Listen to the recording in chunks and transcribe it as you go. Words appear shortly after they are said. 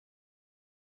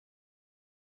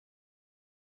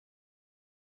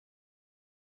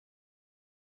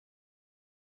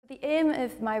The aim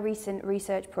of my recent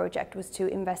research project was to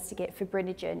investigate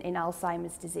fibrinogen in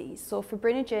Alzheimer's disease. So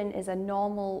fibrinogen is a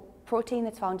normal protein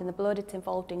that's found in the blood. It's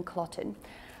involved in clotting.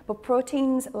 But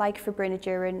proteins like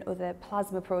fibrinogen, or the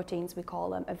plasma proteins we call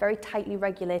them, are very tightly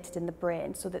regulated in the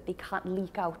brain so that they can't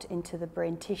leak out into the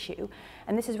brain tissue.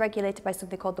 And this is regulated by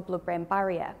something called the blood-brain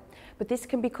barrier. But this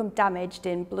can become damaged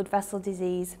in blood vessel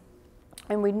disease.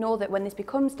 And we know that when this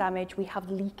becomes damaged, we have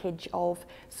leakage of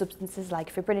substances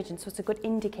like fibrinogen. So it's a good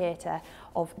indicator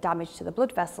of damage to the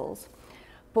blood vessels.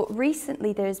 But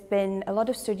recently there's been a lot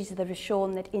of studies that have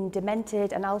shown that in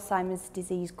demented and Alzheimer's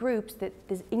disease groups that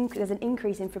there's an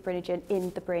increase in fibrinogen in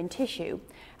the brain tissue.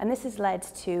 And this has led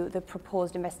to the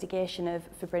proposed investigation of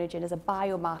fibrinogen as a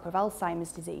biomarker of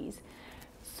Alzheimer's disease.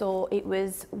 So it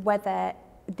was whether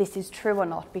this is true or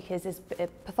not, because as a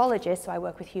pathologist, so I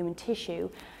work with human tissue,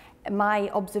 my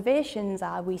observations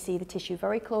are we see the tissue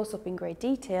very close up in great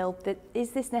detail. That is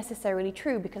this necessarily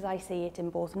true, because I see it in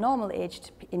both normal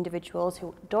aged individuals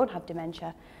who don't have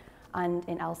dementia and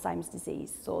in Alzheimer's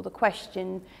disease. So the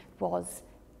question was,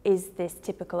 is this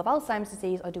typical of Alzheimer's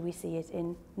disease, or do we see it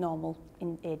in normal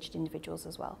aged individuals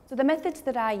as well? So the methods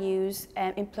that I use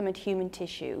implement human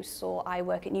tissue. So I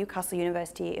work at Newcastle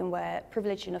University, and we're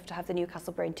privileged enough to have the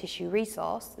Newcastle Brain Tissue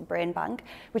Resource, the Brain Bank,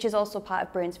 which is also part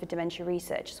of Brains for Dementia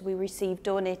Research. So we receive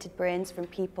donated brains from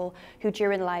people who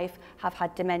during life have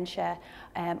had dementia,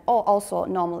 or also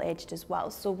normal aged as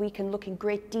well. So we can look in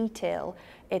great detail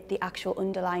at the actual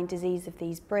underlying disease of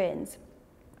these brains.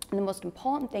 And the most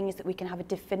important thing is that we can have a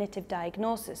definitive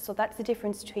diagnosis. So that's the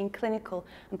difference between clinical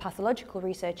and pathological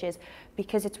research, is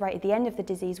because it's right at the end of the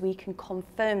disease, we can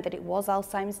confirm that it was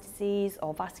Alzheimer's disease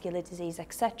or vascular disease,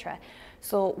 etc.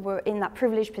 So we're in that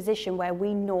privileged position where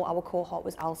we know our cohort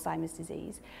was Alzheimer's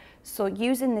disease. So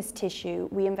using this tissue,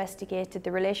 we investigated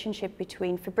the relationship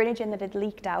between fibrinogen that had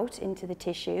leaked out into the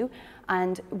tissue,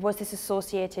 and was this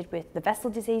associated with the vessel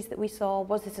disease that we saw,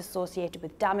 was this associated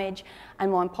with damage,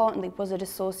 and more importantly, was it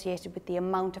associated with the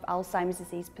amount of Alzheimer's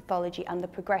disease pathology and the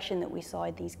progression that we saw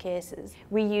in these cases.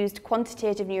 We used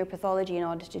quantitative neuropathology in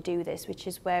order to do this, which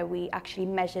is where we actually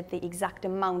measured the exact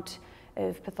amount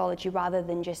of pathology rather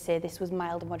than just say this was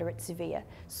mild, moderate, severe.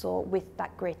 So with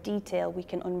that great detail, we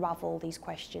can unravel these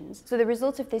questions. So the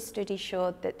results of this study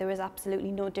showed that there was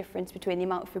absolutely no difference between the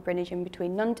amount of fibrinogen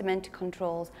between non-dementia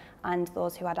controls and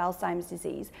those who had Alzheimer's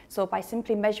disease. So by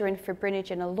simply measuring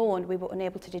fibrinogen alone, we were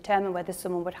unable to determine whether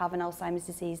someone would have an Alzheimer's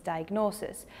disease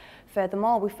diagnosis.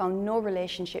 Furthermore, we found no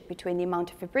relationship between the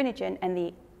amount of fibrinogen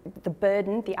and the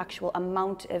burden, the actual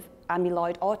amount of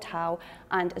amyloid or tau,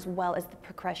 and as well as the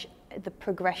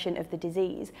progression of the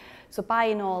disease. So by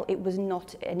and all, it was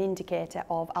not an indicator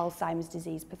of Alzheimer's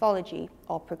disease pathology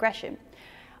or progression.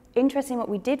 Interesting, what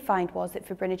we did find was that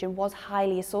fibrinogen was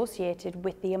highly associated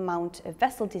with the amount of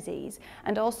vessel disease,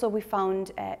 and also we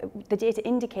found the data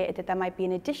indicated that there might be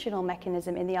an additional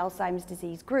mechanism in the Alzheimer's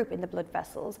disease group in the blood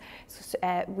vessels. So,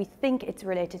 we think it's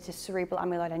related to cerebral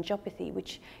amyloid angiopathy,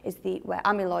 which is where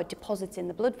amyloid deposits in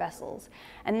the blood vessels,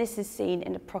 and this is seen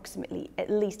in approximately at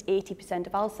least 80%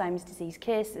 of Alzheimer's disease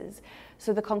cases.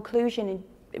 So the conclusion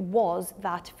was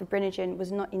that fibrinogen was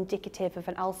not indicative of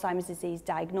an Alzheimer's disease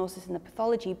diagnosis in the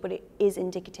pathology, but it is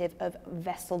indicative of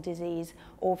vessel disease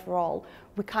overall.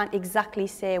 We can't exactly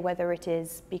say whether it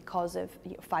is because of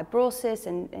fibrosis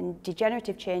and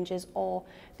degenerative changes or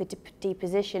the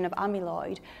deposition of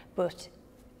amyloid, but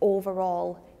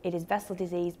overall it is vessel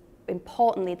disease.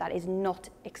 Importantly, that is not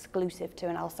exclusive to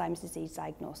an Alzheimer's disease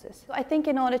diagnosis. So I think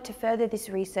in order to further this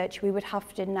research, we would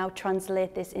have to now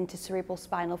translate this into cerebral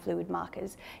spinal fluid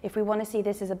markers. If we want to see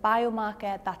this as a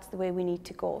biomarker, that's the way we need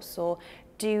to go. So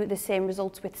do the same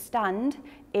results withstand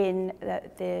in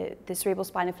the cerebral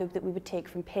spinal fluid that we would take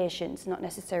from patients, not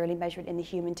necessarily measured in the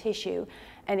human tissue.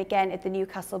 And again, at the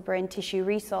Newcastle Brain Tissue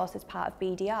Resource, as part of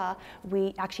BDR,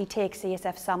 we actually take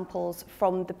CSF samples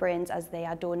from the brains as they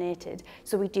are donated.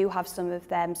 So we do have some of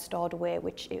them stored away,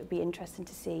 which it would be interesting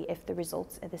to see if the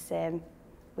results are the same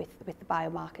with the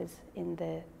biomarkers in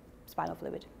the spinal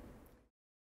fluid.